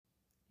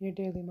Your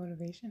daily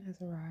motivation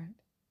has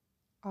arrived.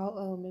 All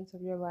elements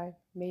of your life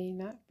may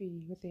not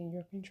be within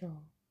your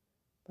control,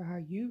 but how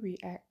you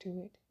react to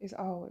it is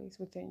always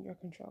within your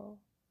control.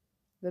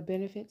 The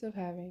benefits of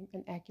having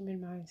an acumen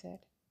mindset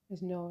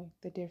is knowing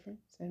the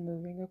difference and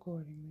moving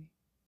accordingly.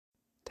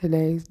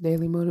 Today's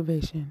daily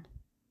motivation.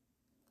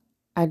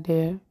 I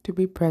dare to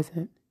be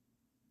present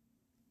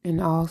in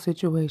all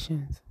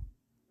situations,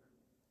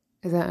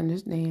 as I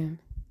understand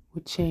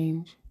with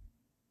change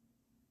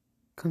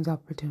comes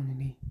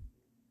opportunity.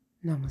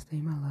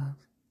 Namaste, my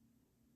loves.